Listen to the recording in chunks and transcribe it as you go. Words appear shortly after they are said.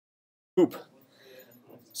Oop.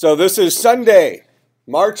 So this is Sunday,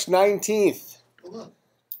 March 19th.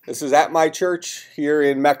 This is at my church here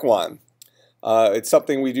in Mequon. It's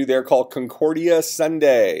something we do there called Concordia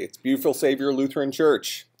Sunday. It's Beautiful Savior Lutheran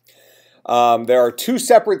Church. There are two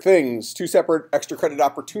separate things, two separate extra credit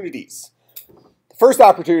opportunities. The first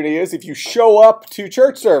opportunity is if you show up to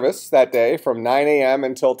church service that day from 9 a.m.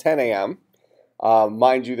 until 10 a.m.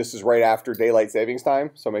 Mind you, this is right after daylight savings time,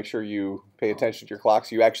 so make sure you pay attention to your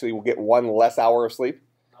clocks. You actually will get one less hour of sleep.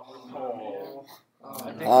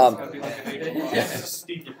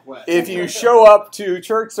 If you show up to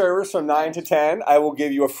church service from 9 to 10, I will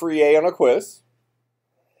give you a free A on a quiz.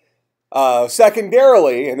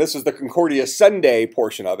 Secondarily, and this is the Concordia Sunday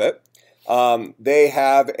portion of it, they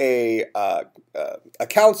have a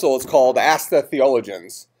council. It's called Ask the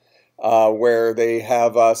Theologians, where they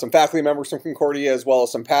have some faculty members from Concordia as well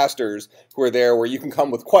as some pastors who are there where you can come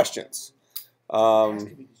with questions.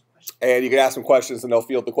 And you can ask them questions and they'll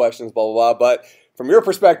field the questions, blah, blah, blah. But from your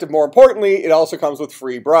perspective, more importantly, it also comes with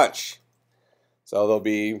free brunch. So there'll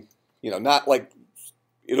be, not like,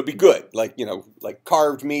 it'll be good. Like, like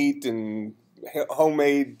carved meat and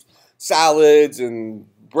homemade salads and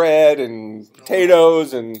bread and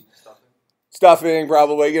potatoes and stuffing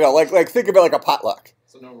probably. Like think of it like a potluck.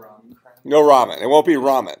 So no ramen. No ramen. It won't be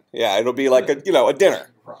ramen. Yeah, it'll be like a dinner.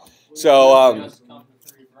 So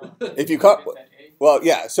if you come, well,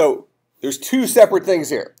 yeah. So there's two separate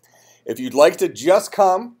things here. If you'd like to just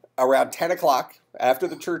come around 10 o'clock after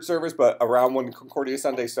the church service, but around when Concordia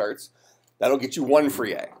Sunday starts, that'll get you one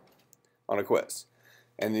free A on a quiz.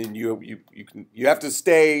 And then you have to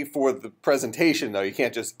stay for the presentation though. You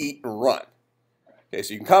can't just eat and run. Okay,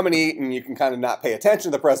 so you can come and eat, and you can kind of not pay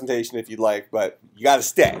attention to the presentation if you'd like, but you got to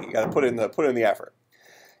stay. You got to put in the effort.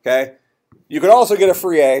 Okay, you can also get a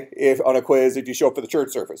free A on a quiz if you show up for the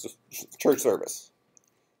church service,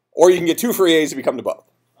 or you can get two free A's if you come to both.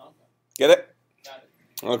 Get it?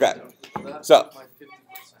 Okay. So,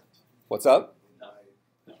 what's up?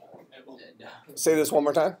 Say this one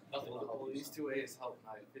more time. These two A's help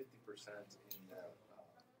my 50% in the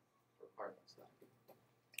requirement stuff.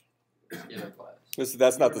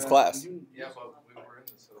 That's not this class. Yeah, but we were in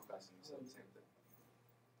this other class and we said the same thing.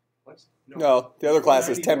 What? No, the other class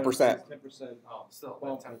is 10%. 10%. Oh, still,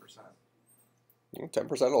 10%.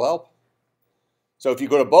 10% will help. So if you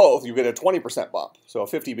go to both, you get a 20% bump. So a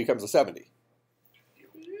 50 becomes a 70.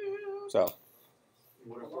 So.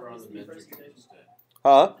 What if we're on the men's retreat instead?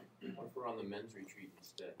 Huh? What if we're on the men's retreat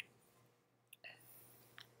instead?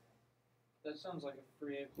 That sounds like a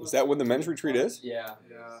free A. Is that when the men's retreat is? Yeah.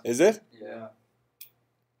 Is it? Yeah.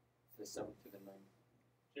 The 7th to the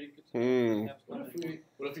 9th.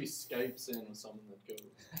 What if he Skypes in with someone that goes?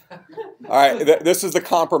 All right, this is the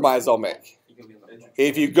compromise I'll make.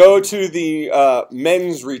 If you go to the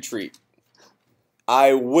men's retreat,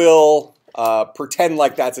 I will pretend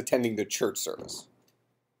like that's attending the church service.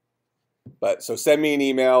 But so send me an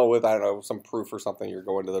email with, I don't know, some proof or something you're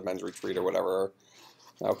going to the men's retreat or whatever.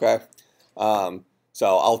 Okay? So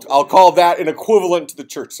I'll call that an equivalent to the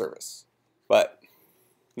church service, but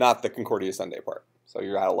not the Concordia Sunday part. So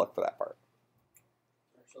you're out of luck for that part.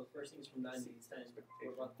 So the first thing is from 9 to 10.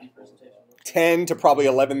 What about the presentation? 10 to probably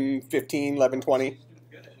 11:15, 11:20,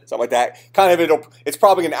 something like that. It's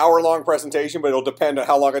probably an hour-long presentation, but it'll depend on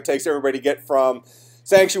how long it takes everybody to get from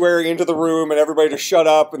sanctuary into the room and everybody to shut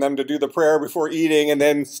up and them to do the prayer before eating and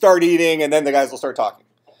then start eating and then the guys will start talking.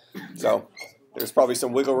 So there's probably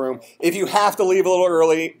some wiggle room. If you have to leave a little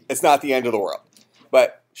early, it's not the end of the world.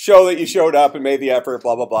 But show that you showed up and made the effort,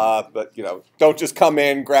 blah, blah, blah. But, don't just come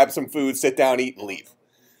in, grab some food, sit down, eat, and leave.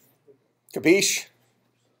 Capiche?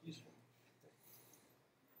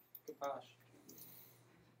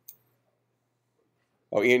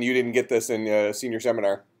 Oh, Ian, you didn't get this in senior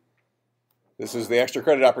seminar. This is the extra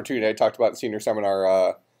credit opportunity I talked about in senior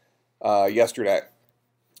seminar yesterday.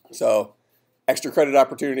 So, extra credit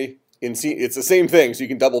opportunity. It's the same thing, so you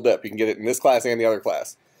can double dip. You can get it in this class and the other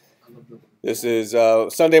class. This is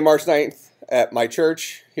Sunday, March 9th at my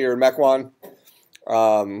church here in Mequon.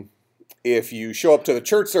 If you show up to the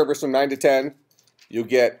church service from 9 to 10, you'll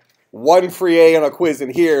get one free A on a quiz in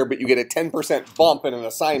here, but you get a 10% bump in an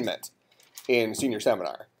assignment in senior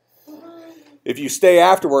seminar. If you stay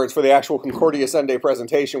afterwards for the actual Concordia Sunday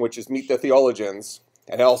presentation, which is Meet the Theologians,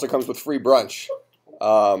 and it also comes with free brunch,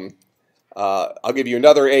 I'll give you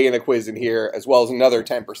another A in a quiz in here, as well as another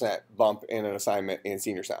 10% bump in an assignment in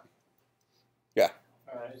senior sem. Yeah.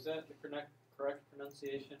 All right. Is that the correct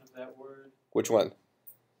pronunciation of that word? Which one?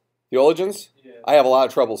 Theologians? Yeah. I have a lot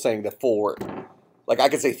of trouble saying the full word. Like I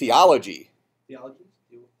could say theology. Theology?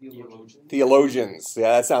 Theologians.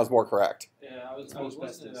 Yeah, that sounds more correct. Yeah, I was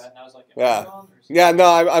listening to that and I was like, Yeah. am I wrong or Yeah, no,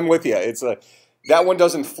 I'm with you. It's that one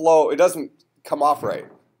doesn't flow. It doesn't come off right.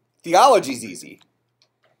 Theology's easy.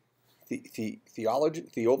 Theologians?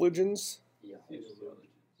 Theologians.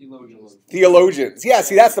 Yeah,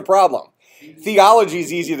 see, that's the problem.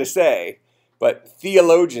 Theology's easy to say, but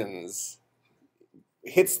theologians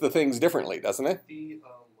hits the things differently, doesn't it? Yeah,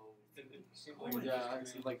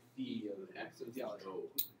 like the accent. Theo,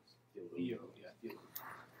 yeah.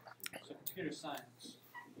 So computer science.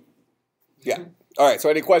 Yeah. All right, so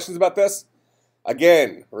any questions about this?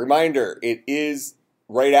 Again, reminder, it is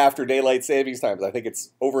right after daylight savings times. I think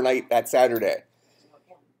it's overnight that Saturday.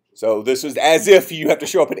 So this is as if you have to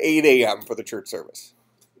show up at 8 a.m. for the church service.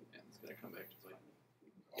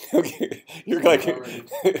 Okay, you're like,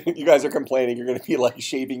 you guys are complaining. You're going to be like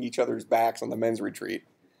shaving each other's backs on the men's retreat.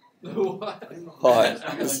 What?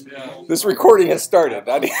 This recording has started.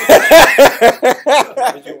 Would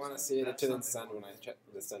you want to see it to then send when I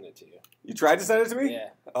send it to you? You tried to send it to me? Yeah.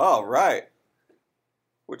 Oh, right.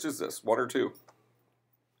 Which is this? 1 or 2?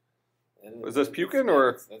 Was this puking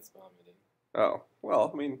or? That's vomiting. Oh,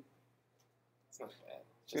 well, I mean. It's not bad.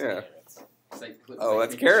 It's just Yeah. carrots. Oh,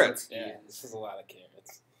 that's carrots. Yeah, this is a lot of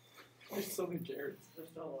carrots. There's so many carrots. There's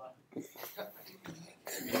still a lot.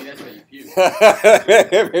 Maybe that's why you puke.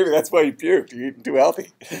 Maybe that's why you puked. You're eating too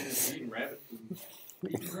healthy. Eating rabbit food.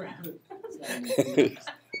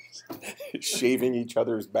 Shaving each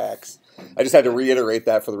other's backs. I just had to reiterate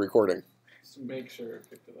that for the recording. Just to make sure I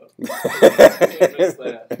picked it up. Can't miss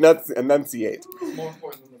that. Enunciate. It's more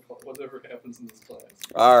important than whatever happens in this class.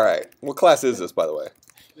 All right. What class is this, by the way?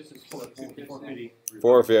 This is 450.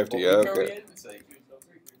 450. Okay.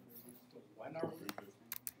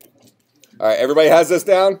 All right. Everybody has this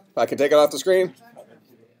down? I can take it off the screen?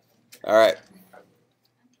 All right.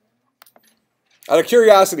 Out of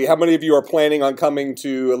curiosity, how many of you are planning on coming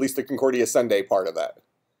to at least the Concordia Sunday part of that?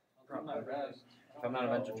 I'm not a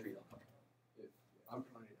mentor treat.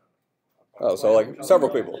 Oh, so like several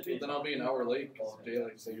people. Then I'll be an hour late because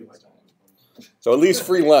daylight savings time. So at least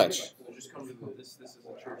free lunch. Just come to this is a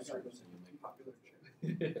church service and you make popular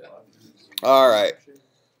church. All right.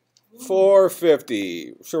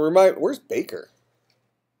 450. So remind, where's Baker?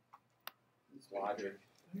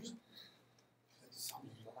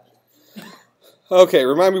 Okay,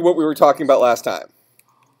 remind me what we were talking about last time.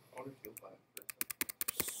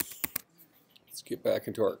 Let's get back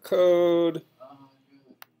into our code.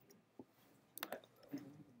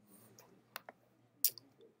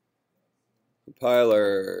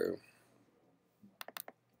 Compiler.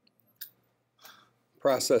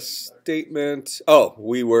 Process statement. Oh,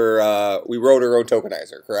 we wrote our own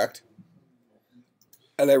tokenizer, correct?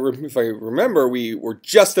 And if I remember, we were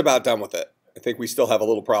just about done with it. I think we still have a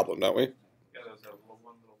little problem, don't we? Yeah, there's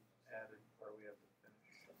one little added part we have to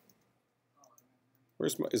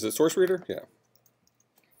finish. Is it source reader? Yeah.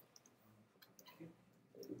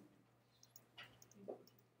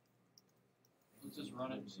 Let's just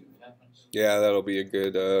run it and see what happens. Yeah, that'll be a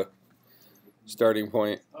good starting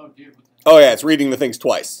point. Oh dear. Oh yeah, it's reading the things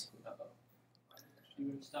twice.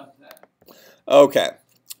 You would stop that. Okay,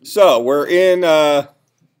 so we're in. It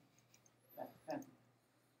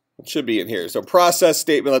should be in here. So process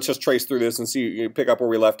statement. Let's just trace through this and see. You pick up where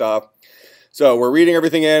we left off. So we're reading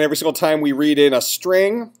everything in. Every single time we read in a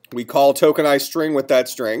string, we call tokenized string with that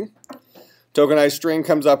string. Tokenized string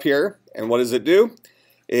comes up here, and what does it do?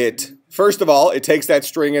 It first of all, it takes that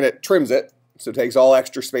string and it trims it. So it takes all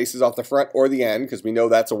extra spaces off the front or the end because we know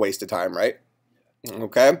that's a waste of time, right?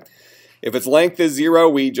 Okay. If its length is 0,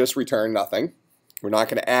 we just return nothing. We're not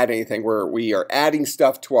going to add anything. We are adding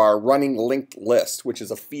stuff to our running linked list, which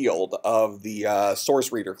is a field of the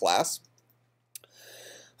source reader class.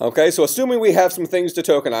 Okay, so assuming we have some things to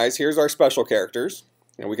tokenize, here's our special characters.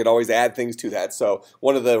 And we could always add things to that. So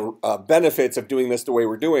one of the benefits of doing this the way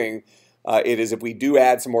we're doing it is if we do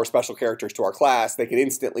add some more special characters to our class, they can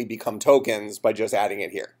instantly become tokens by just adding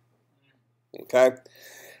it here. Okay.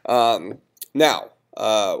 Now,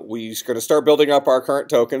 we're going to start building up our current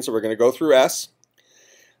token, so we're going to go through S.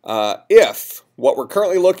 If what we're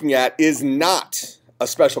currently looking at is not a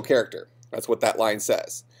special character, that's what that line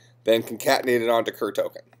says, then concatenate it onto cur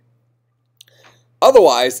token.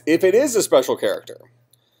 Otherwise, if it is a special character,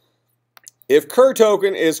 if cur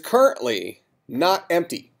token is currently not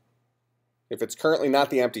empty, if it's currently not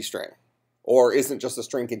the empty string, or isn't just a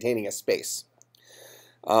string containing a space,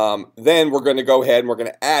 then we're going to go ahead and we're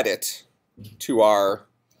going to add it to our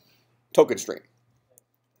token string.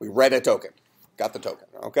 We read a token, got the token,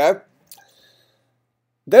 okay?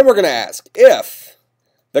 Then we're going to ask if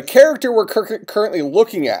the character we're currently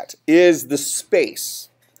looking at is the space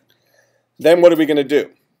then what are we going to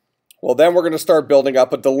do? Well, then we're going to start building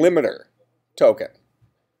up a delimiter token.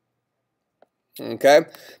 Okay?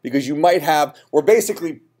 Because you might have, we're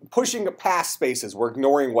basically pushing past spaces. We're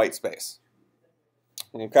ignoring white space.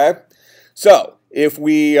 Okay? So, if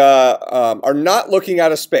we are not looking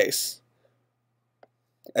at a space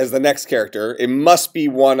as the next character, it must be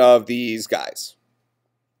one of these guys.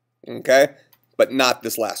 Okay? But not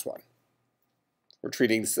this last one. We're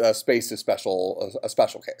treating space as a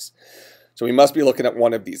special case. So we must be looking at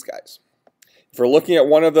one of these guys. If we're looking at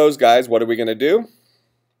one of those guys, what are we going to do?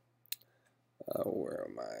 Where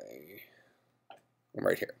am I? I'm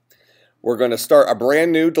right here. We're going to start a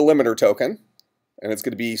brand new delimiter token, and it's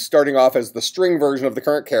going to be starting off as the string version of the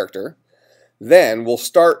current character. Then we'll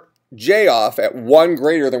start J off at 1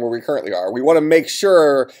 greater than where we currently are. We want to make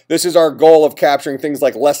sure this is our goal of capturing things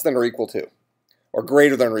like less than or equal to, or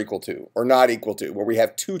greater than or equal to, or not equal to, where we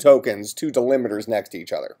have 2 tokens, 2 delimiters next to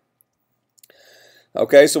each other.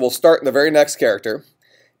 Okay, so we'll start in the very next character.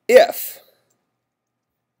 If,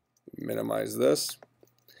 minimize this,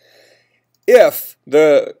 if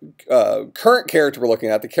the current character we're looking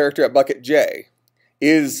at, the character at bucket J,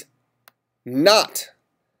 is not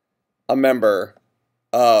a member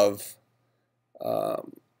of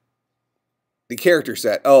the character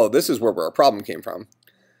set. Oh, this is where our problem came from.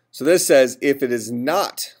 So this says if it is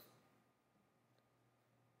not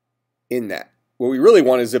in that. What we really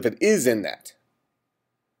want is if it is in that.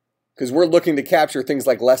 Because we're looking to capture things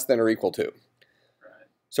like less than or equal to.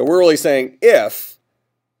 So we're really saying if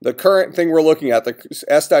the current thing we're looking at, the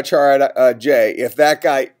s.char@j, if that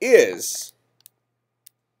guy is,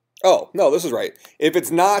 oh, no, this is right. If it's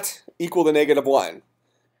not equal to -1,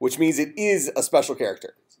 which means it is a special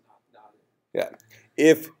character. Yeah.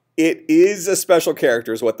 If it is a special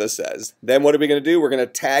character is what this says, then what are we going to do? We're going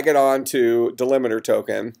to tag it on to delimiter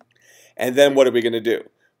token. And then what are we going to do?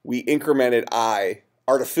 We incremented I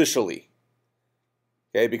artificially.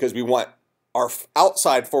 Okay, because we want our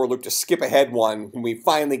outside for loop to skip ahead 1 when we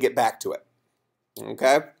finally get back to it.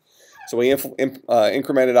 Okay? So we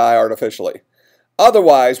incremented I artificially.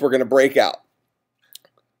 Otherwise, we're going to break out.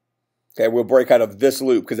 Okay, we'll break out of this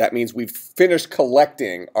loop because that means we've finished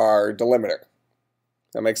collecting our delimiter.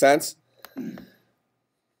 That make sense?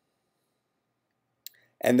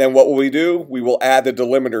 And then what will we do? We will add the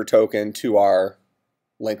delimiter token to our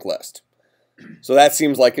linked list. So that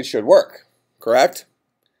seems like it should work, correct?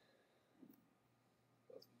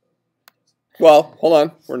 Well, hold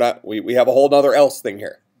on. We're not. We have a whole nother else thing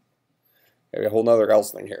here. We have a whole nother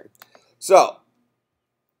else thing here. So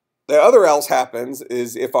the other else happens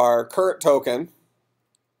is if our current token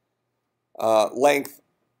length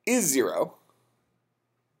is 0,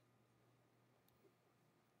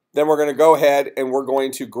 then we're going to go ahead and we're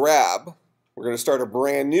going to start a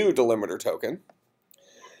brand new delimiter token.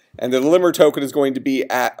 And the delimiter token is going to be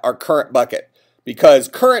at our current bucket. Because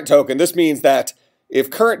current token, this means that if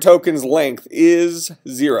current token's length is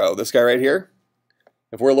 0, this guy right here,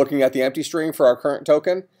 if we're looking at the empty string for our current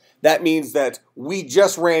token, that means that we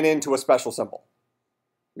just ran into a special symbol.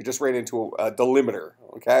 We just ran into a delimiter,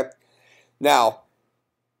 okay? Now,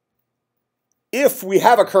 if we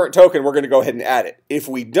have a current token, we're going to go ahead and add it. If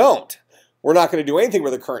we don't, we're not going to do anything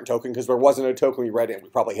with the current token because there wasn't a token we read in. We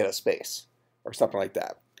probably hit a space or something like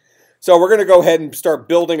that. So we're going to go ahead and start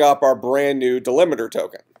building up our brand new delimiter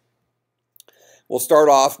token. We'll start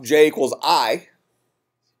off j equals I.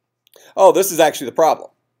 Oh, this is actually the problem.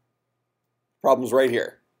 Problem's right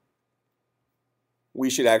here. We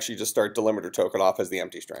should actually just start delimiter token off as the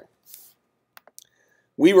empty string.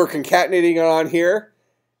 We were concatenating it on here,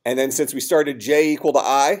 and then since we started j equal to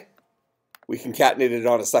I, we concatenated it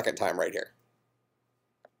on a second time right here.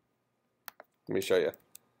 Let me show you.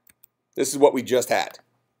 This is what we just had.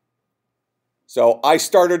 So I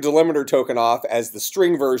started delimiter token off as the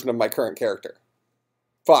string version of my current character.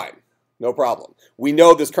 Fine, no problem. We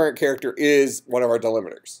know this current character is one of our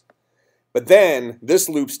delimiters. But then this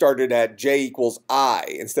loop started at j equals I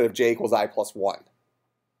instead of j equals I plus 1.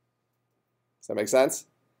 Does that make sense?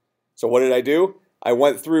 So what did I do? I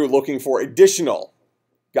went through looking for additional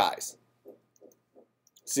guys,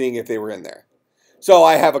 seeing if they were in there. So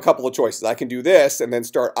I have a couple of choices. I can do this and then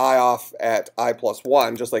start I off at I plus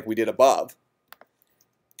 1, just like we did above,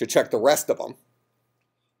 to check the rest of them.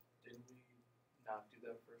 Didn't we not do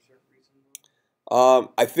that for a certain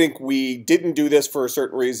reason? I think we didn't do this for a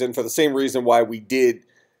certain reason, for the same reason why we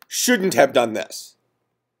shouldn't have done this.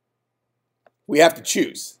 We have to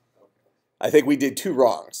choose. I think we did 2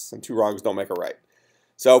 wrongs, and 2 wrongs don't make a right.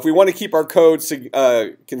 So if we want to keep our code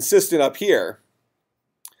consistent up here,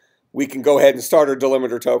 we can go ahead and start our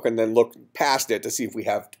delimiter token, then look past it to see if we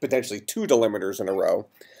have potentially 2 delimiters in a row.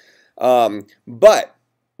 But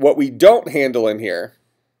what we don't handle in here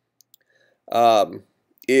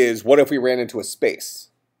is what if we ran into a space?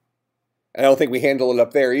 And I don't think we handle it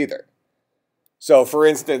up there either. So for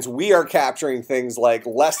instance, we are capturing things like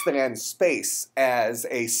less than space as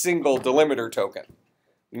a single delimiter token.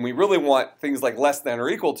 And we really want things like less than or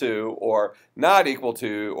equal to, or not equal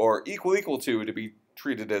to, or equal to be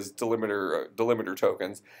treated as delimiter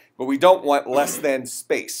tokens. But we don't want less than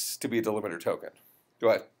space to be a delimiter token. Go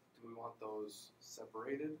ahead. Do we want those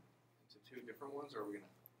separated into two different ones, or are we going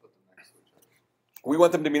to put them next to each other? We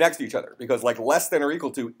want them to be next to each other because like less than or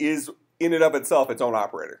equal to is in and of itself its own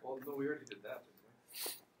operator. Well, no, we already did that,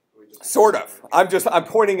 didn't we? Sort of. I'm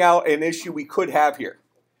pointing out an issue we could have here.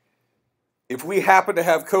 If we happen to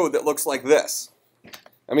have code that looks like this,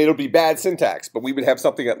 I mean, it'll be bad syntax, but we would have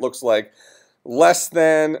something that looks like less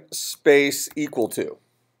than space equal to.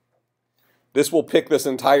 This will pick this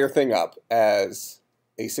entire thing up as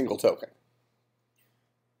a single token.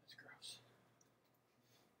 That's gross.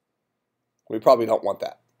 We probably don't want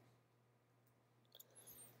that.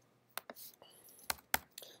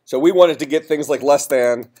 So we wanted to get things like less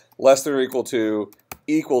than or equal to,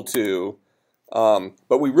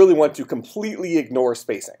 but we really want to completely ignore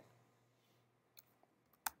spacing.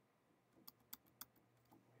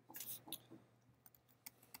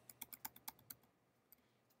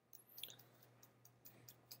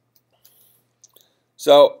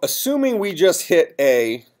 So assuming we just hit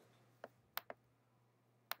a,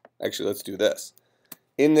 actually let's do this.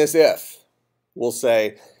 In this if, we'll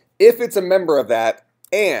say if it's a member of that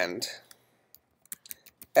and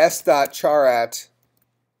s.charat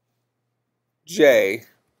j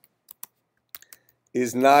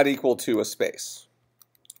is not equal to a space.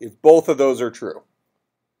 If both of those are true,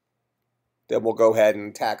 then we'll go ahead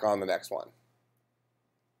and tack on the next one.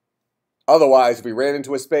 Otherwise, if we ran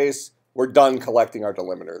into a space, we're done collecting our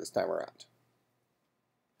delimiter this time around.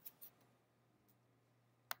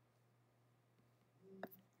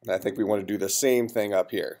 And I think we want to do the same thing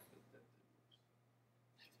up here.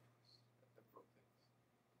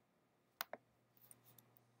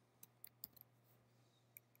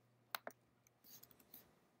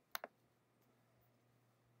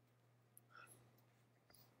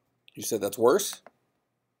 You said that's worse?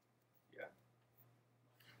 Yeah.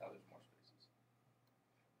 Now there's more spaces.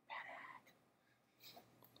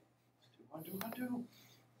 Undo.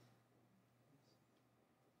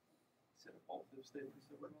 Instead of both of statements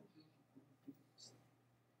that we're going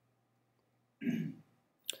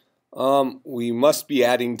to do. We must be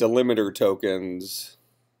adding delimiter tokens.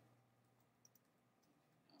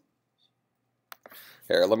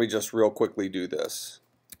 Here, let me just real quickly do this.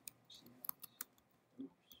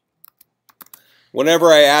 Whenever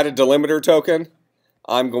I add a delimiter token,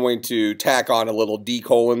 I'm going to tack on a little D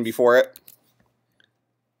colon before it.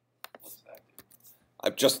 What's that do?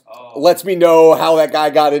 It just lets me know how that guy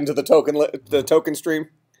got into the token stream.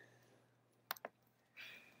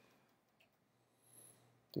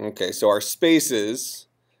 Okay, so our spaces.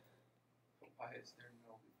 Why is there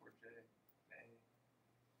no before J? A.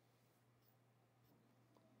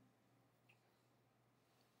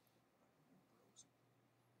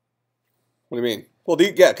 What do you mean? Well,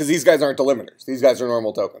 yeah, because these guys aren't delimiters. These guys are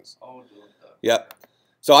normal tokens. Oh, Yep.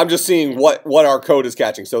 So I'm just seeing what our code is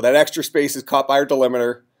catching. So that extra space is caught by our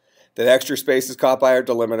delimiter. That extra space is caught by our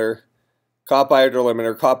delimiter. Caught by our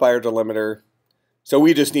delimiter. Caught by our delimiter. So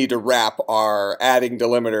we just need to wrap our adding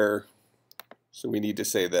delimiter. So we need to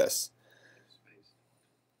say this.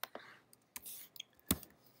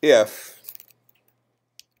 If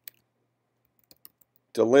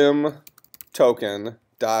delim token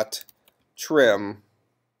dot trim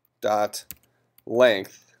dot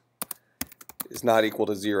length is not equal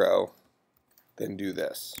to 0, then do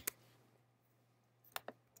this.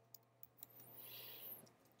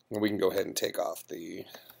 And we can go ahead and take off the,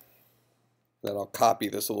 then I'll copy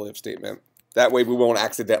this little if statement. That way we won't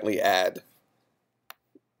accidentally add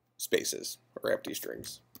spaces or empty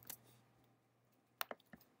strings.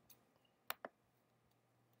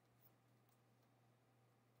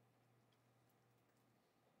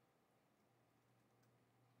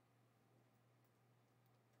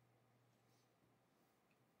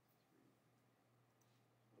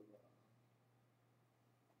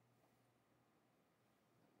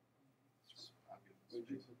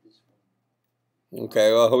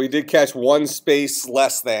 Okay, well, we did catch one space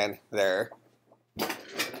less than there. There's like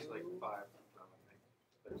 5 of them, I think.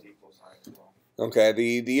 There's equal signs as well. Okay,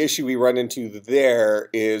 the issue we run into there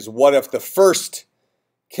is what if the first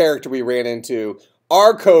character we ran into,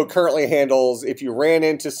 our code currently handles if you ran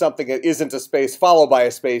into something that isn't a space followed by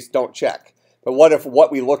a space, don't check. But what if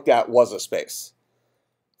what we looked at was a space?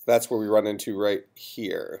 That's where we run into right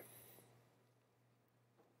here.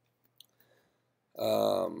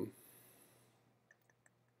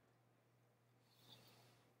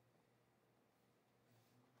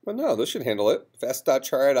 But no, this should handle it. If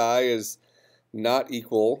s.char at I is not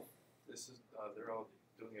equal. This is, they're all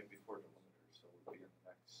doing it before delimiters, so we'll be in the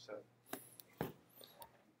next set. Down here somewhere.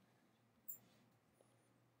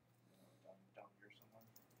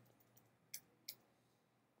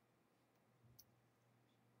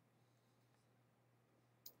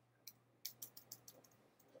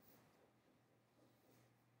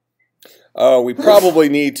 Oh, we probably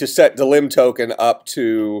need to set delim token up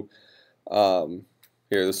to,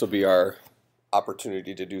 here, this will be our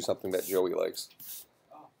opportunity to do something that Joey likes.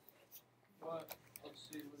 Oh, what? Let's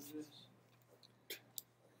see what it is.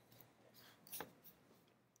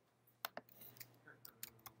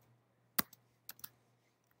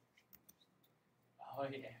 Oh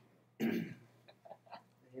yeah.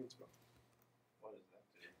 What does that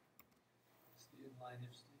do? It's the inline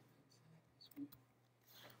if statement.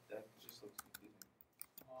 That just looks confusing.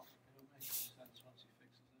 Well, it'll make sense once he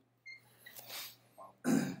fixes it. Wow.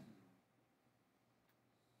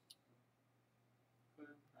 Put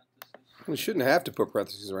in parentheses. We shouldn't have to put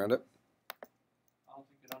parentheses around it. I don't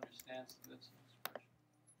think it understands that it's an expression.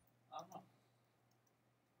 I don't know.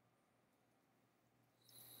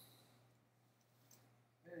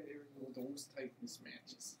 Hey, those type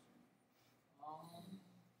mismatches.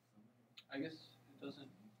 I guess it doesn't.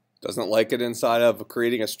 Doesn't like it inside of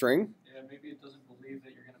creating a string. Yeah, maybe it doesn't believe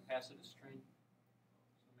that you're going to pass it a string.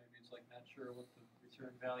 So maybe it's like not sure what the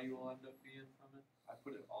return value will end up being from it. I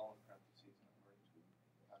put it all in parentheses in order to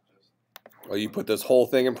not just. Oh, you put this whole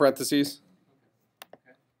thing in parentheses?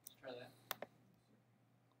 Okay, let's try that.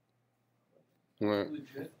 All right.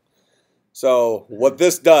 Legit. So what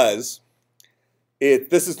this does,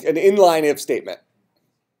 this is an inline if statement.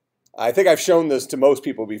 I think I've shown this to most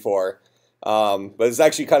people before, but it's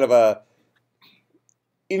actually kind of a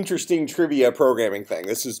interesting trivia programming thing.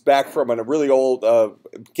 This is back from a really old,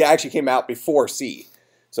 actually came out before C.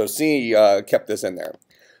 So C kept this in there.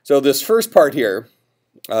 So this first part here,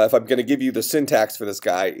 if I'm going to give you the syntax for this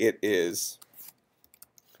guy, it is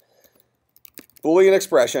Boolean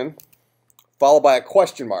expression followed by a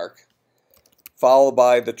question mark, followed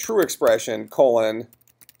by the true expression, colon,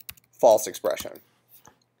 false expression.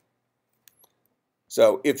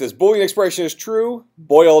 So if this Boolean expression is true,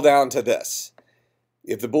 boil down to this.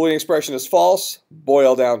 If the Boolean expression is false,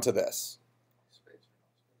 boil down to this.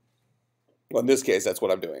 Well, in this case, that's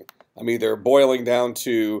what I'm doing. I'm either boiling down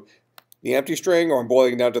to the empty string or I'm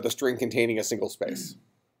boiling down to the string containing a single space.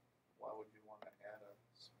 Why would you want to add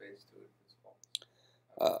a space to it if it's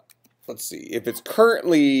false? Let's see. If it's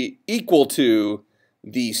currently equal to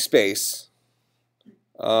the space,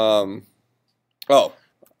 oh,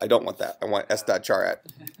 I don't want that. I want s.char at.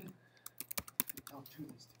 Don't do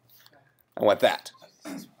this to us. I want that.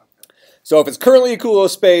 So if it's currently equal to a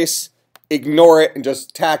space, ignore it and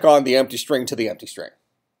just tack on the empty string to the empty string.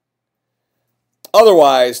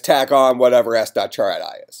 Otherwise, tack on whatever s.char at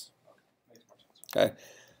I is. Okay.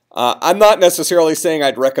 I'm not necessarily saying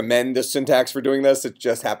I'd recommend this syntax for doing this. It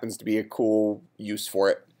just happens to be a cool use for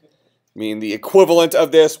it. I mean, the equivalent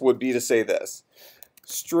of this would be to say this.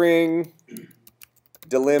 String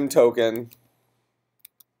delim token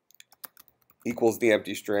equals the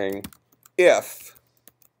empty string if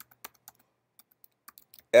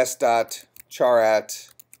s.char at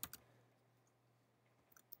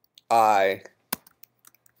I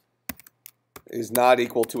is not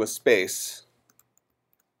equal to a space,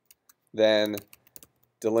 then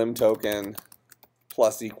delim token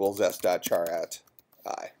plus equals s.char at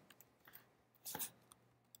I.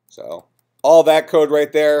 So all that code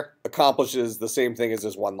right there accomplishes the same thing as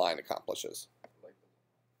this one line accomplishes.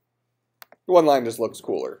 The one line just looks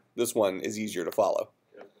cooler. This one is easier to follow.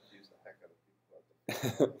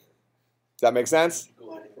 Does that make sense?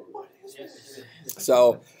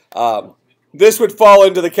 So this would fall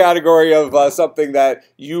into the category of something that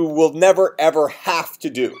you will never ever have to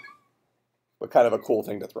do, but kind of a cool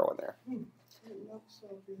thing to throw in there.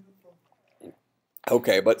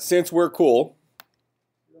 Okay, but since we're cool,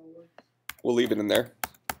 we'll leave it in there.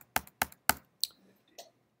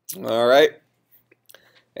 All right.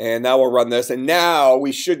 And now we'll run this. And now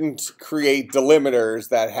we shouldn't create delimiters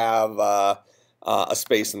that have a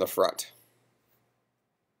space in the front.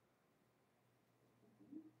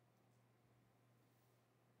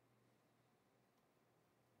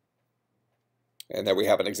 And then we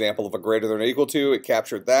have an example of a greater than or equal to. It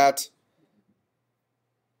captured that. Is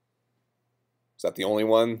that the only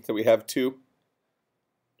one that we have two? Do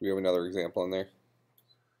we have another example in there?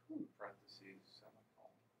 Parentheses,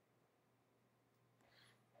 semicolon.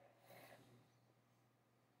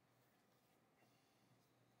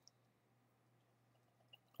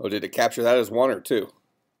 Oh, did it capture that as 1 or 2?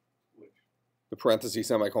 Which The parenthesis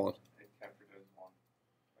semicolon. it captured as 1.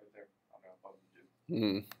 Right there. On the above the 2.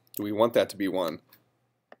 Hmm. Do we want that to be 1?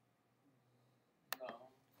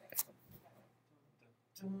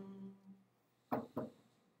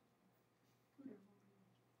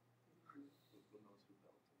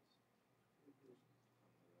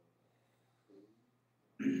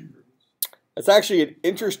 That's actually an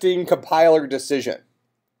interesting compiler decision.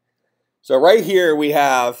 So right here we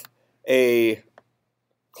have a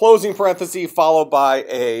closing parenthesis followed by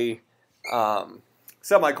a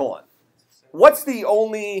semicolon. What's the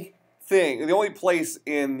only thing, the only place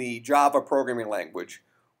in the Java programming language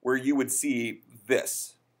where you would see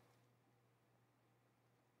this?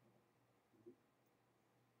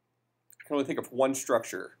 I can only think of one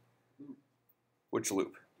structure. Which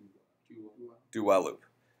loop? Do while loop.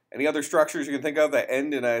 Any other structures you can think of that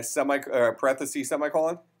end in a parenthesis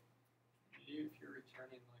semicolon? If you're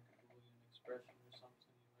returning like a Boolean expression or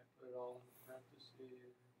something, you might put it all in parentheses and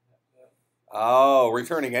have that. Oh,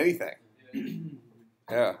 returning anything. Yeah.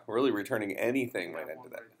 Yeah, really returning anything went into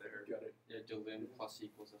that. Right there. Got it. Yeah, dilim plus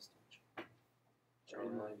equals STH.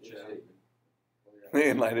 Inline J.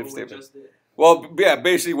 Inline if What we statement. just did. Well, yeah,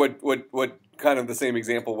 basically what kind of the same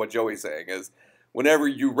example what Joey's saying is whenever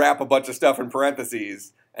you wrap a bunch of stuff in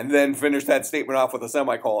parentheses and then finish that statement off with a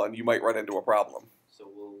semicolon, you might run into a problem. So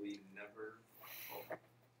will we never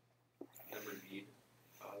need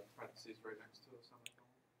parentheses right next to a semicolon?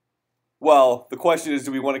 Well, the question is,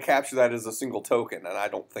 do we want to capture that as a single token? And I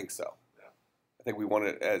don't think so. Yeah. I think we want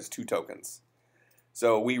it as 2 tokens.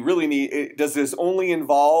 So we really need, does this only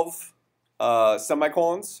involve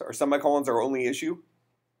semicolons? Are semicolons our only issue?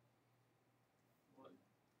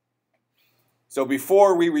 So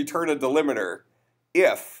before we return a delimiter,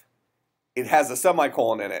 if it has a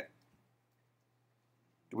semicolon in it,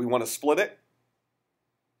 do we want to split it?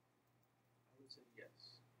 I would say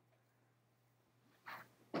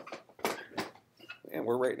yes. And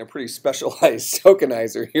we're writing a pretty specialized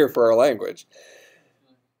tokenizer here for our language.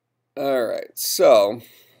 All right, so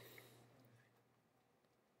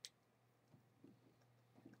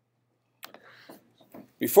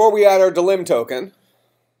before we add our delim token,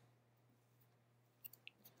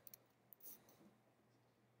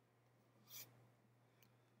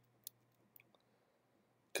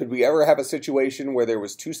 could we ever have a situation where there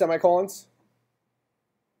was 2 semicolons?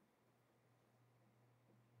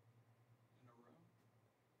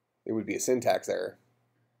 It would be a syntax error.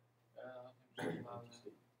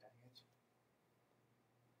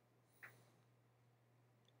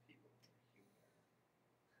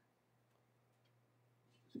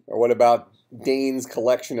 Or what about Dane's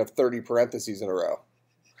collection of 30 parentheses in a row?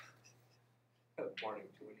 Warning,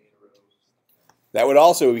 too many in a row. That would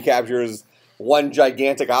also be captured as one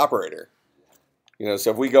gigantic operator. You know,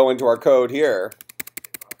 so if we go into our code here,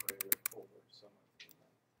 Operator over some.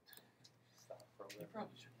 Stop from You there.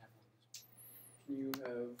 probably should have one. Can you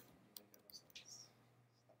have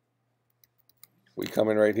we come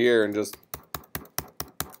in right here and just,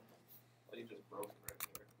 Well, you just broke it right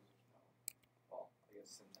there. Well, I guess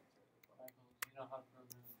syntax error. You know how to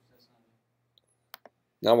program this on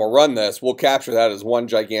now we'll run this, we'll capture that as one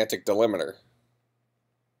gigantic delimiter.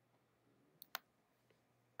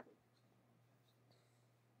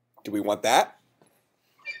 Do we want that? I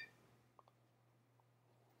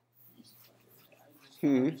just Hmm.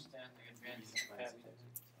 don't understand the advantage of having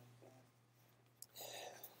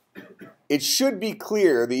it. It should be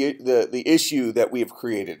clear the issue that we have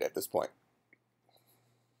created at this point.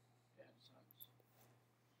 Yeah, it sucks.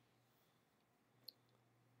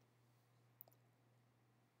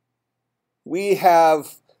 We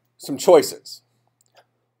have some choices.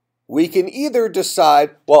 We can either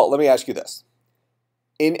decide, well, let me ask you this.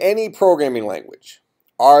 In any programming language,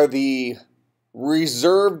 are the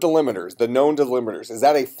reserved delimiters, the known delimiters, is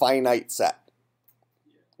that a finite set?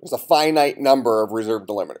 There's a finite number of reserved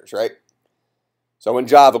delimiters, right? So in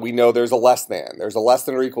Java, we know there's a less than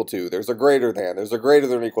or equal to, there's a greater than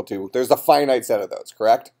or equal to, there's a finite set of those,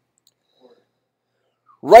 correct?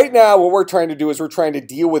 Right now, what we're trying to do is we're trying to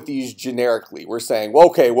deal with these generically. We're saying, well,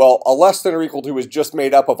 okay, well, a less than or equal to is just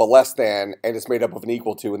made up of a less than, and it's made up of an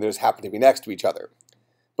equal to, and they just happen to be next to each other.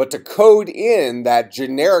 But to code in that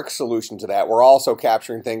generic solution to that, we're also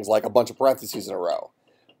capturing things like a bunch of parentheses in a row,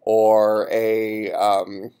 or a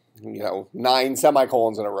 9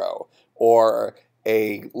 semicolons in a row, or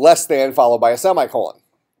a less than followed by a semicolon,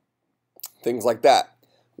 things like that,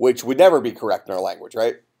 which would never be correct in our language,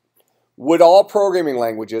 right? Would all programming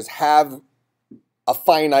languages have a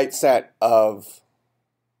finite set of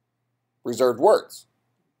reserved words?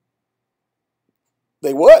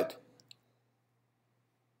 They would.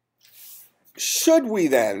 should we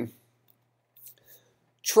then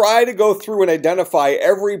try to go through and identify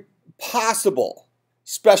every possible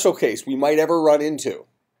special case we might ever run into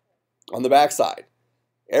on the backside?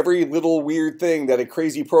 Every little weird thing that a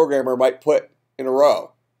crazy programmer might put in a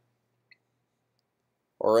row.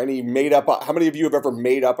 Or any made up, how many of you have ever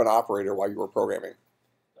made up an operator while you were programming?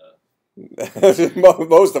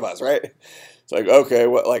 Most of us, right? It's like, okay,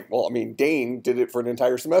 well, I mean, Dane did it for an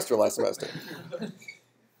entire semester last semester.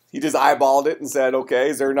 He just eyeballed it and said, okay,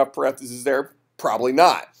 is there enough parentheses there? Probably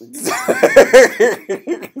not. We're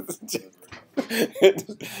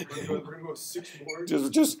gonna go 6 more.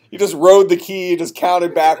 He just rode the key, just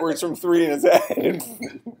counted backwards from 3 in his head.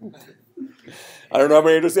 I don't know how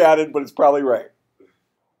many I just added, but it's probably right.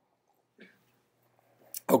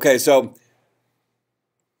 Okay, so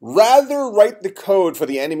rather write the code for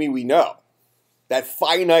the enemy we know, that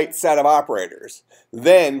finite set of operators,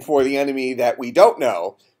 than for the enemy that we don't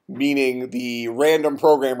know, meaning the random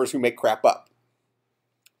programmers who make crap up.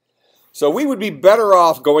 So we would be better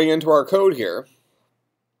off going into our code here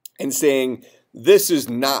and saying, this is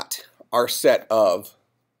not our set of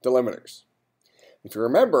delimiters. If you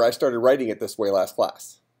remember, I started writing it this way last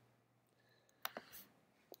class.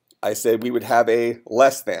 I said we would have a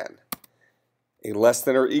less than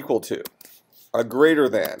or equal to, a greater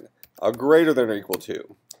than or equal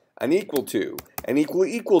to, an equal to, an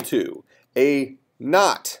equal to, a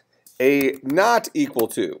not equal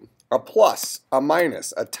to, a plus, a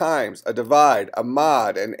minus, a times, a divide, a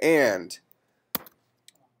mod, an and,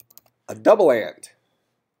 a double and,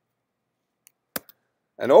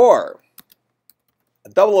 an or, a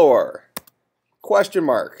double or, question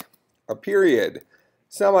mark, a period,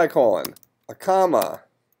 semicolon, a comma,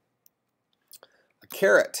 a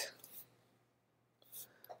caret,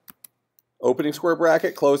 opening square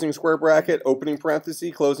bracket, closing square bracket, opening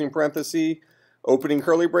parenthesis, closing parenthesis, opening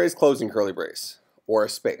curly brace, closing curly brace, or a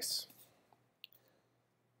space.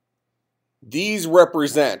 These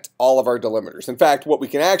represent all of our delimiters. In fact, what we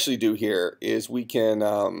can actually do here is we can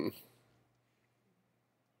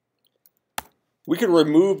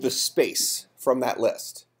remove the space from that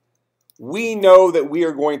list. We know that we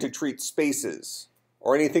are going to treat spaces,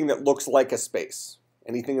 or anything that looks like a space,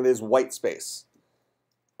 anything that is white space,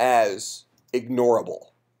 as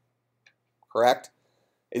ignorable. Correct?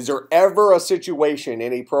 Is there ever a situation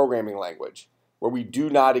in a programming language where we do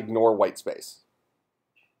not ignore white space?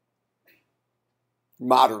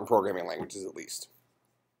 Modern programming languages, at least.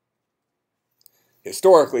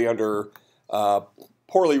 Historically, under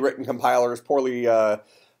poorly written compilers, poorly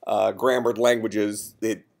grammared languages,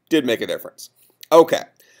 it did make a difference. Okay,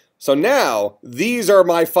 so now these are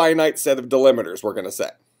my finite set of delimiters we're going to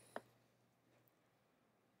set.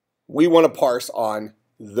 We want to parse on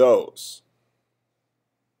those.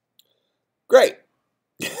 Great.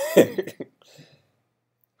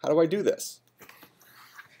 How do I do this?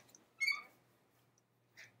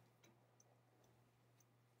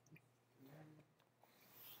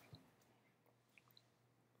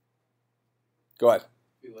 Go ahead. I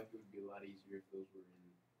feel like it would be a lot easier if those were in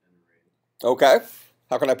an array. Okay.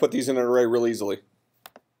 How can I put these in an array real easily?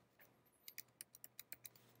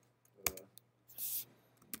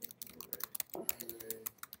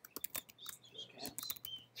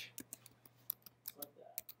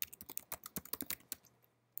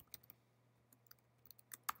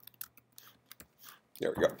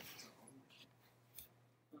 There we go.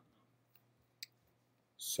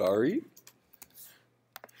 Sorry.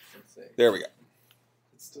 Let's say There we go.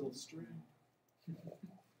 it's still a string.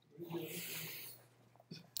 You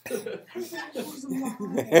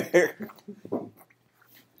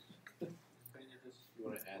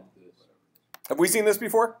want to add this? Have we seen this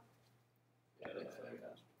before?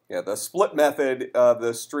 Yeah, the split method of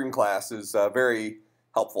the string class is very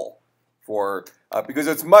helpful for because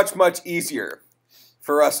it's much easier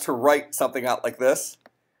for us to write something out like this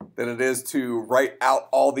than it is to write out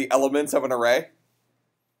all the elements of an array.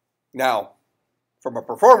 Now, from a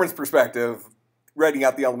performance perspective, writing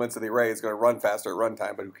out the elements of the array is going to run faster at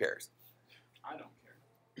runtime, but who cares? I don't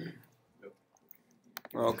care.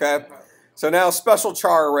 Okay, so now special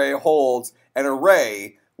char array holds an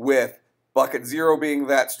array with bucket 0 being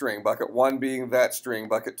that string, bucket 1 being that string,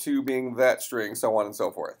 bucket 2 being that string, so on and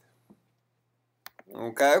so forth.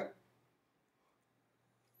 Okay?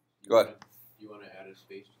 Go ahead. Do you want to add a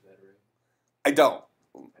space to that array? I don't.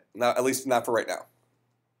 Not, at least not for right now.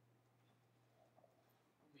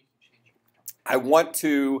 I want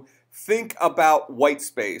to think about white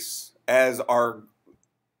space as our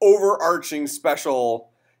overarching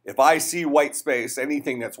special. If I see white space,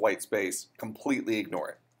 anything that's white space, completely ignore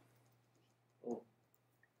it. Well,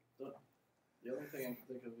 the only thing I can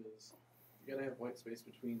think of is You gotta have white space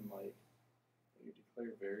between, like, when you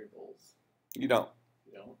declare variables. You don't.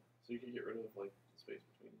 You don't? So you can get rid of, like, the space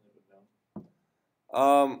between them and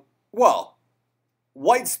down. Well,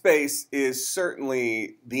 white space is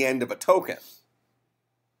certainly the end of a token.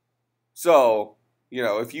 So, you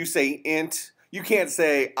know, if you say int, you can't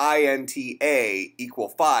say INTA equal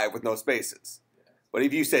 5 with no spaces. But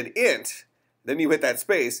if you said int, then you hit that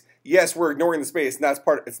space. Yes, we're ignoring the space, and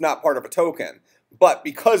it's not part of a token. But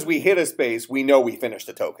because we hit a space, we know we finished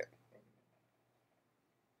the token.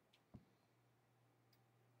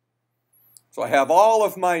 So I have all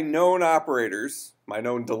of my known operators, my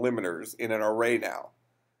known delimiters, in an array now.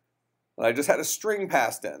 And I just had a string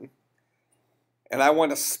passed in. And I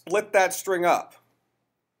want to split that string up.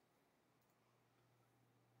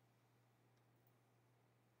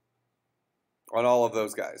 On all of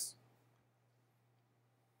those guys.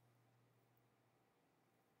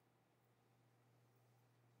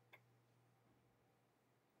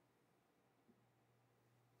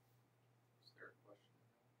 Is there a question?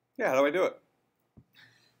 Yeah, how do I do it? Did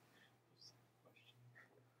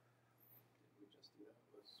we just do that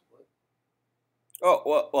with split?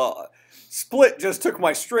 Oh, well, split just took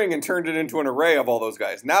my string and turned it into an array of all those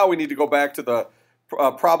guys. Now we need to go back to the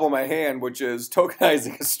problem at hand, which is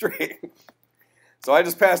tokenizing a string. So I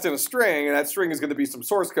just passed in a string, and that string is going to be some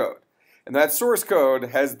source code. And that source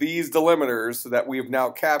code has these delimiters that we've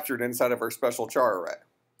now captured inside of our special char array.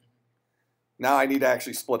 Now I need to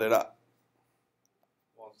actually split it up.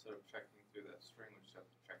 Well, instead of checking through that string, we just have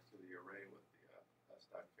to check through the array with the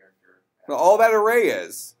s.character. Now, all that array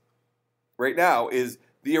is, right now, is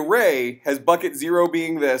the array has bucket 0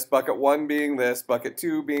 being this, bucket 1 being this, bucket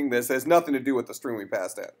 2 being this. It has nothing to do with the string we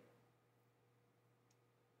passed in.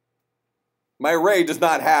 My array does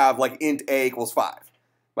not have like int a equals 5.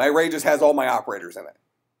 My array just has all my operators in it.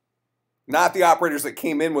 Not the operators that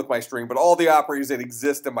came in with my string, but all the operators that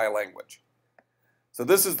exist in my language. So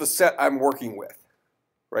this is the set I'm working with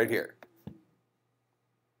right here.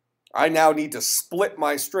 I now need to split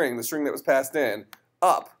my string, the string that was passed in,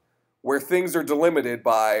 up where things are delimited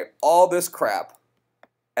by all this crap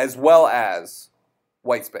as well as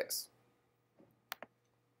white space.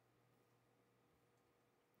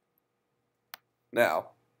 Now,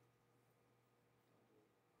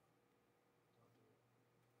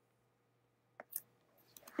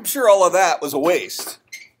 I'm sure all of that was a waste.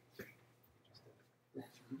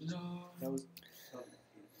 That was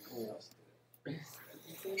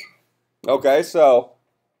Okay, so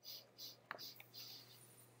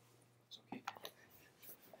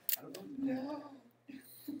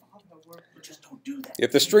just don't do that.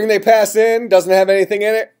 if the string they pass in doesn't have anything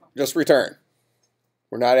in it, just return.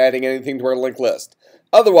 We're not adding anything to our linked list.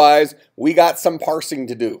 Otherwise, we got some parsing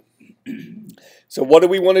to do. So what do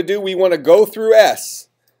we want to do? We want to go through S,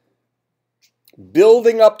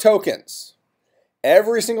 building up tokens.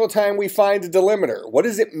 Every single time we find a delimiter, what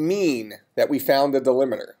does it mean that we found a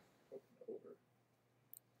delimiter?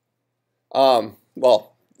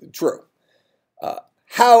 Well, true.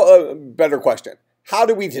 Better question. How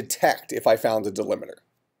do we detect if I found a delimiter?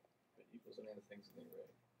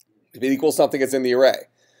 If it equals something that's in the array.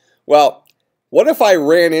 Well, what if I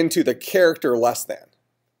ran into the character less than?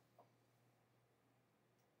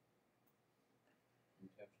 You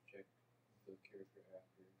have to check the character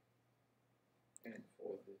after and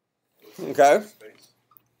before the Okay. Space.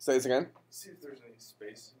 Say this again. See if there's any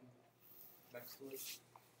space next to it.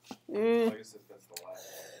 Mm. I guess if that's the last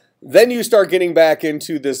one. Then you start getting back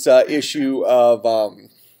into this issue of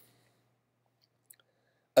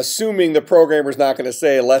assuming the programmer's not going to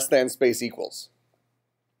say less than space equals.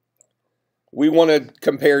 We want to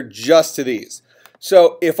compare just to these.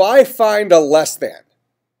 So if I find a less than,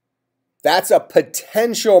 that's a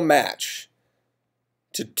potential match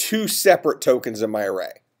to two separate tokens in my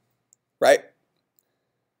array, right?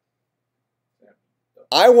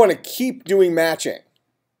 I want to keep doing matching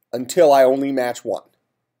until I only match one.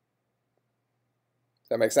 Does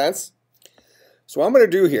that make sense? So what I'm going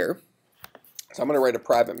to do here, so I'm going to write a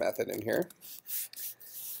private method in here.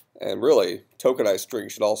 And really, tokenized string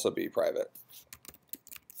should also be private,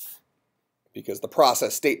 because the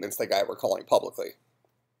process statement's the guy we're calling publicly.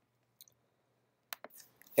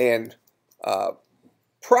 And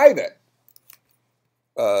private,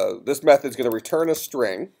 this method's going to return a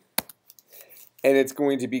string, and it's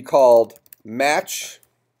going to be called match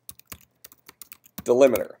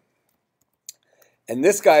delimiter. And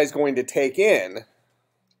this guy is going to take in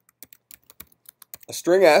a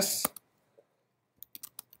string S,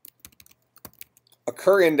 a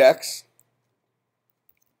cur index,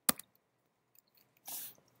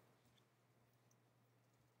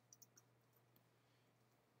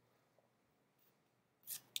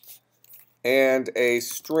 and a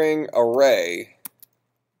string array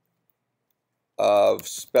of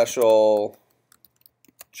special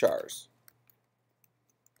chars.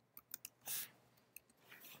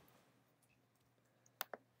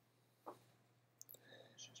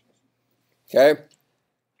 Okay?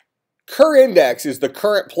 Cur index is the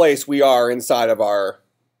current place we are inside of our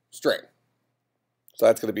string. So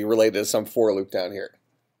that's going to be related to some for loop down here.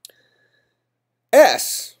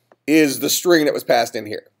 S is the string that was passed in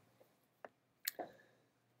here.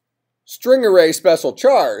 String array special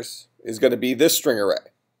chars is going to be this string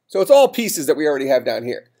array. So it's all pieces that we already have down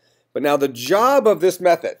here. But now the job of this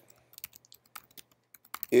method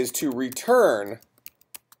is to return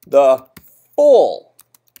the full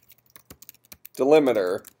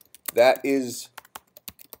delimiter that is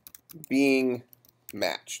being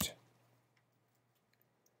matched.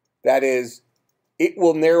 That is, it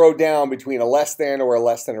will narrow down between a less than or a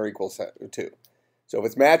less than or equal to. So if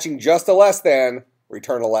it's matching just a less than,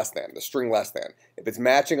 return a less than, the string less than. If it's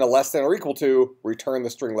matching a less than or equal to, return the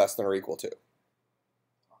string less than or equal to.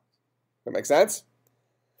 That make sense?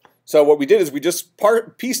 So what we did is we just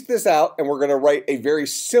pieced this out, and we're going to write a very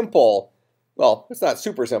simple, well, it's not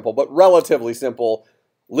super simple, but relatively simple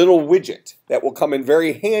little widget that will come in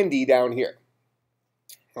very handy down here.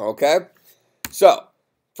 Okay? So,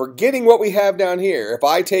 for getting what we have down here, if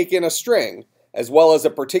I take in a string, as well as a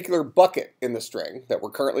particular bucket in the string that we're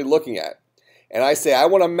currently looking at, and I say I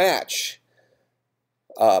want to match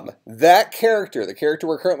that character, the character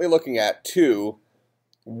we're currently looking at, to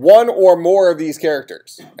one or more of these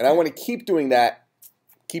characters. And I want to keep doing that,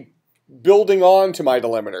 keep building on to my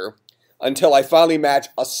delimiter until I finally match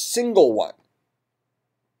a single one.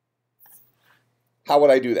 How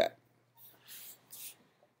would I do that?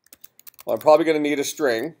 Well, I'm probably going to need a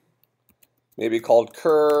string, maybe called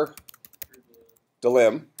cur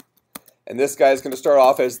delim. And this guy is going to start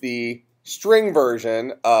off as the string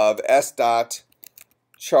version of s.charat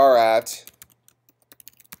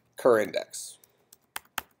cur index.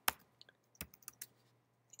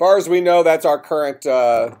 As far as we know, that's our current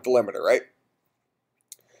delimiter, right?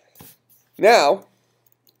 Now,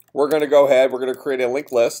 we're going to go ahead, we're going to create a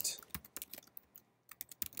linked list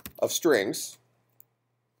of strings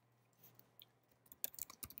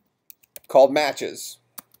called matches.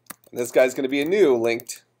 And this guy's going to be a new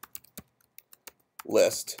linked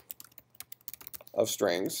list of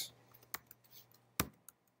strings.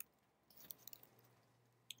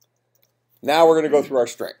 Now we're going to go through our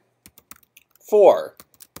string. For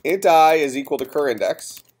int I is equal to cur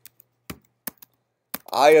index,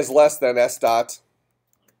 I is less than s dot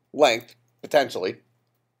length, potentially,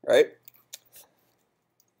 right?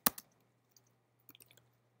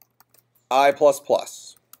 I plus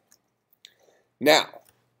plus. Now,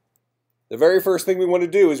 the very first thing we want to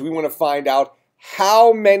do is we want to find out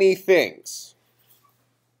how many things.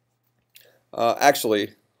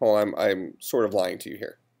 Actually, hold on, I'm sort of lying to you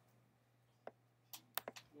here.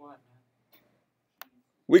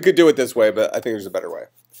 We could do it this way, but I think there's a better way.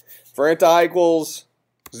 For int I equals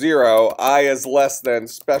 0, I is less than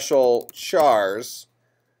special chars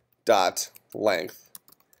dot length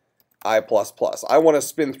I plus plus. I want to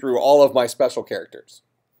spin through all of my special characters.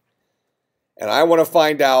 And I want to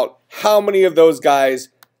find out how many of those guys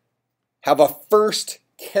have a first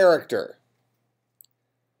character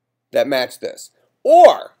that match this.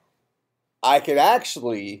 Or I could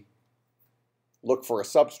actually look for a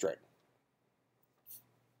substring.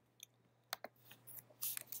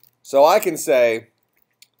 So I can say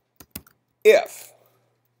if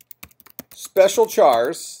special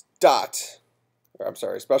chars dot, or I'm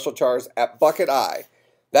sorry, special chars at bucket I,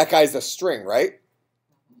 that guy's a string, right?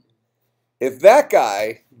 If that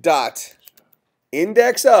guy dot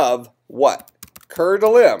index of what? Cur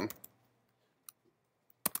delim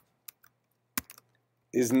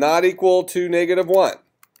is not equal to -1.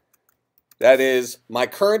 That is, my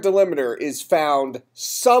current delimiter is found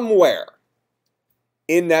somewhere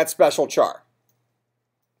in that special char.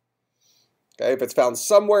 Okay, if it's found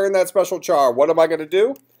somewhere in that special char, what am I going to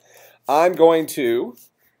do? I'm going to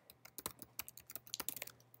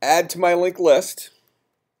add to my linked list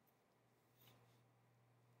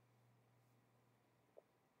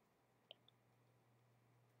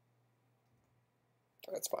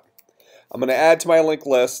that's fine. I'm going to add to my linked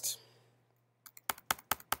list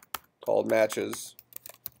called matches.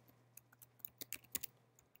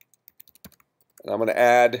 And I'm going to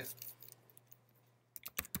add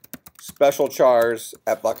special chars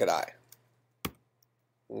at bucket I.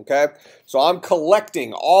 Okay? So I'm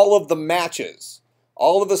collecting all of the matches,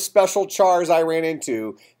 all of the special chars I ran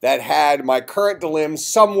into that had my current delim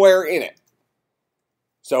somewhere in it.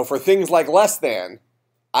 So for things like less than,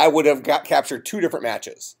 I would have captured two different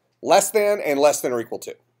matches. Less than and less than or equal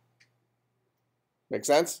to. Make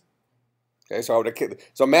sense? Okay, so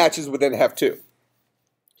so matches would then have two.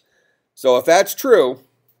 So if that's true,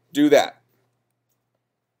 do that.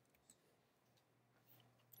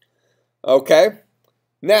 Okay,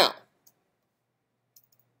 now,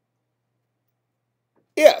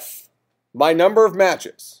 if my number of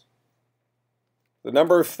matches, the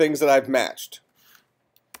number of things that I've matched,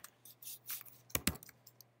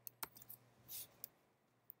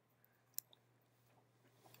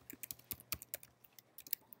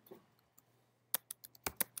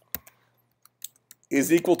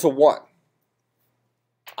 is equal to 1,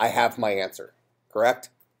 I have my answer, correct?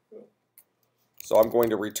 So I'm going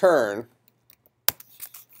to return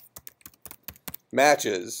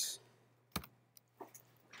matches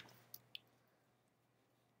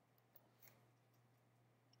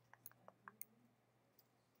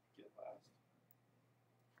Get last.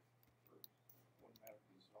 Wouldn't matter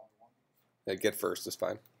if it's only one. Get first is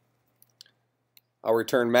fine. I'll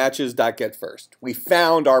return matches.get first. We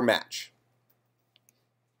found our match.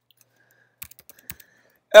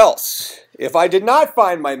 Else, if I did not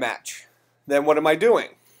find my match, then what am I doing?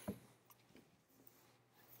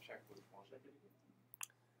 Check with one.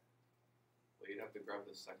 Well, you'd have to grab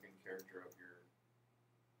the second character of your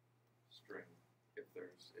string if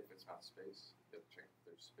it's not space. You have to check if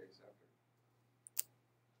there's space after.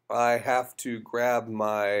 I have to grab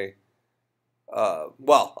my,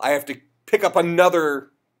 well, I have to pick up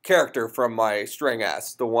another character from my string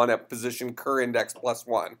S, the one at position cur index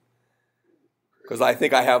 +1. Because I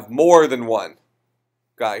think I have more than one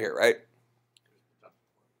guy here, right?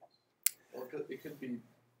 Well, it could be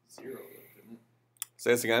 0, couldn't it?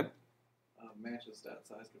 Say this again. Matches stat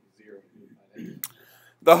size could be 0.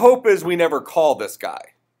 The hope is we never call this guy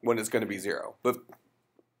when it's going to be 0. But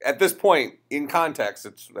at this point, in context,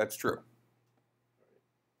 that's true.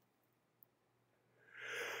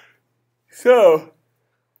 So,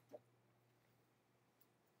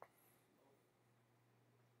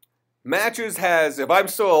 matches has, if I'm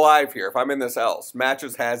still alive here, if I'm in this else,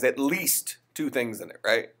 matches has at least 2 things in it,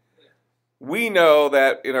 right? We know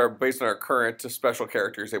that based on our current special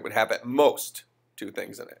characters, it would have at most 2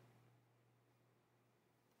 things in it.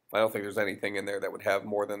 I don't think there's anything in there that would have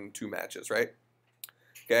more than 2 matches, right?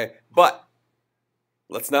 Okay, but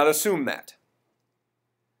let's not assume that.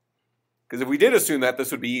 Because if we did assume that, this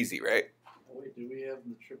would be easy, right? Oh, wait, do we have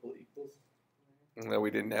the triple equals? No, we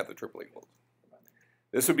didn't have the triple equals.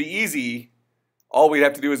 This would be easy. All we'd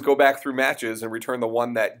have to do is go back through matches and return the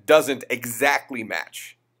one that doesn't exactly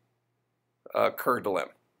match cur delim.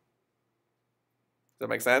 Does that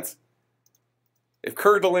make sense? If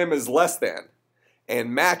cur delim is less than,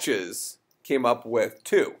 and matches came up with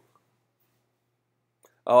 2.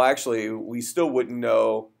 Oh, actually, we still wouldn't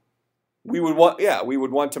know. We would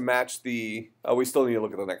want to match the. Oh, we still need to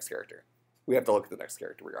look at the next character. We have to look at the next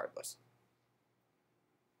character regardless.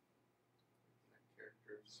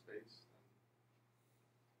 Space,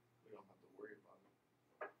 we don't have to worry about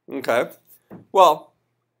it. Okay. Well,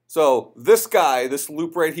 so this guy, this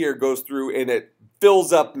loop right here goes through and it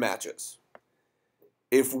fills up matches.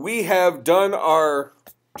 If we have done our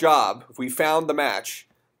job, if we found the match,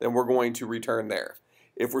 then we're going to return there.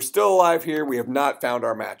 If we're still alive here, we have not found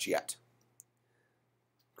our match yet.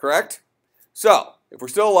 Correct? So, if we're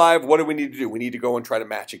still alive, what do we need to do? We need to go and try to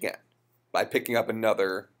match again by picking up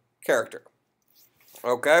another character.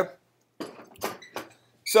 Okay?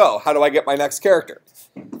 So, how do I get my next character?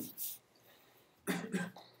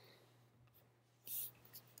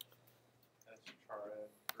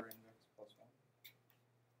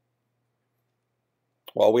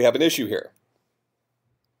 Well, we have an issue here.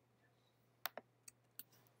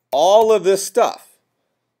 All of this stuff,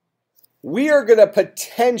 we are going to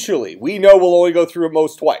potentially, we know we'll only go through at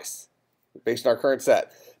most twice, based on our current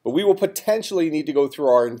set, but we will potentially need to go through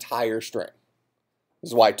our entire string. This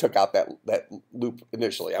is why I took out that loop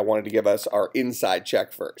initially. I wanted to give us our inside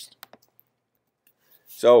check first.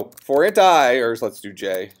 So for int I, or let's do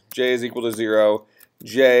j, j is equal to 0,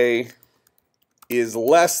 j is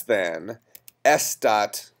less than s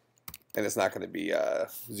dot, and it's not going to be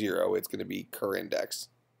 0, it's going to be cur index.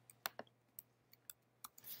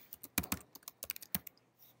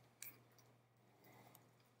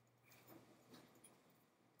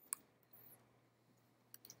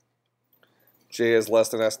 J is less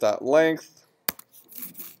than s dot length,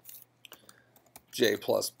 j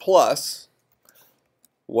plus plus.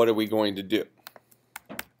 What are we going to do?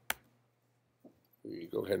 We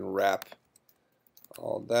go ahead and wrap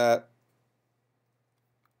all that.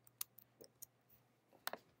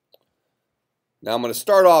 Now I'm going to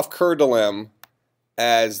start off cur delim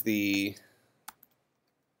as the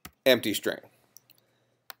empty string.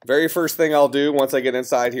 Very first thing I'll do once I get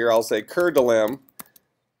inside here, I'll say cur_delim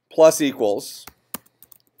plus equals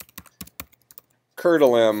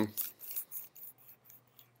cur_delim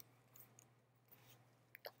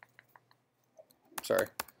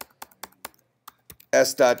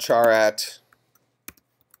s.char_at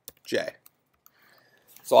j.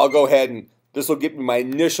 So I'll go ahead and this will give me my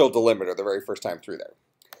initial delimiter the very first time through there.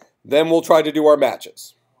 Then we'll try to do our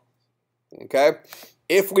matches. Okay?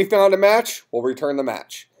 If we found a match, we'll return the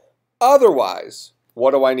match. Otherwise,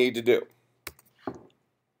 what do I need to do?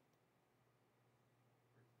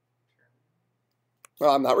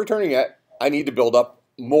 Well, I'm not returning yet. I need to build up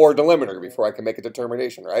more delimiter before I can make a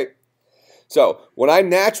determination, right? So when I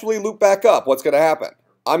naturally loop back up, what's going to happen?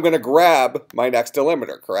 I'm going to grab my next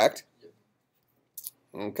delimiter, correct?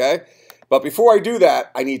 Okay? But before I do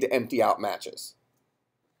that, I need to empty out matches.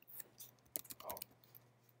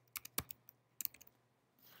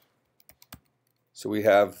 So we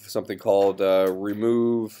have something called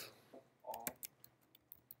remove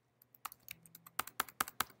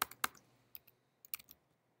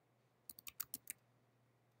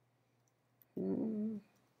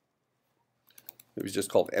it was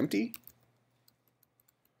just called empty.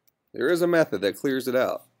 There is a method that clears it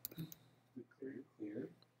out.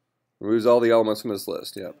 Removes all the elements from this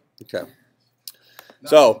list. Yep. Okay.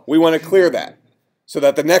 So we want to clear that so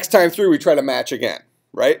that the next time through we try to match again,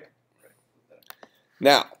 right?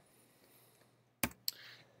 Now,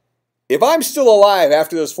 if I'm still alive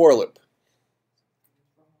after this for loop,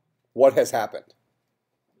 what has happened?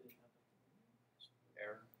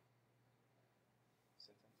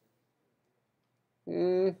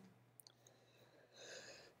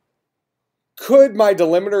 Could my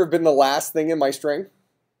delimiter have been the last thing in my string?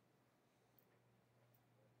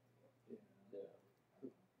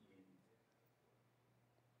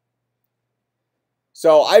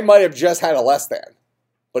 So I might have just had a less than,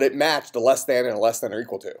 but it matched a less than and a less than or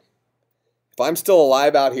equal to. If I'm still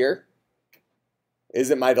alive out here,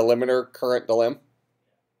 isn't my delimiter current delim?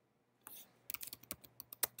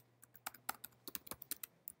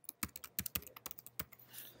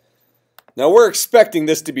 Now we're expecting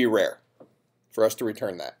this to be rare for us to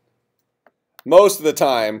return that. Most of the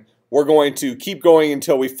time, we're going to keep going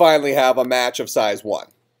until we finally have a match of size 1.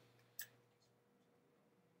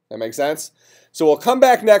 That make sense? So we'll come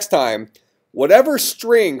back next time. Whatever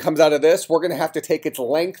string comes out of this, we're going to have to take its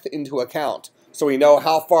length into account so we know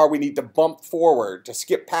how far we need to bump forward to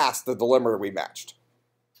skip past the delimiter we matched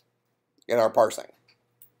in our parsing.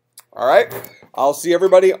 All right? I'll see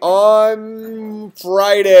everybody on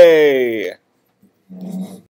Friday.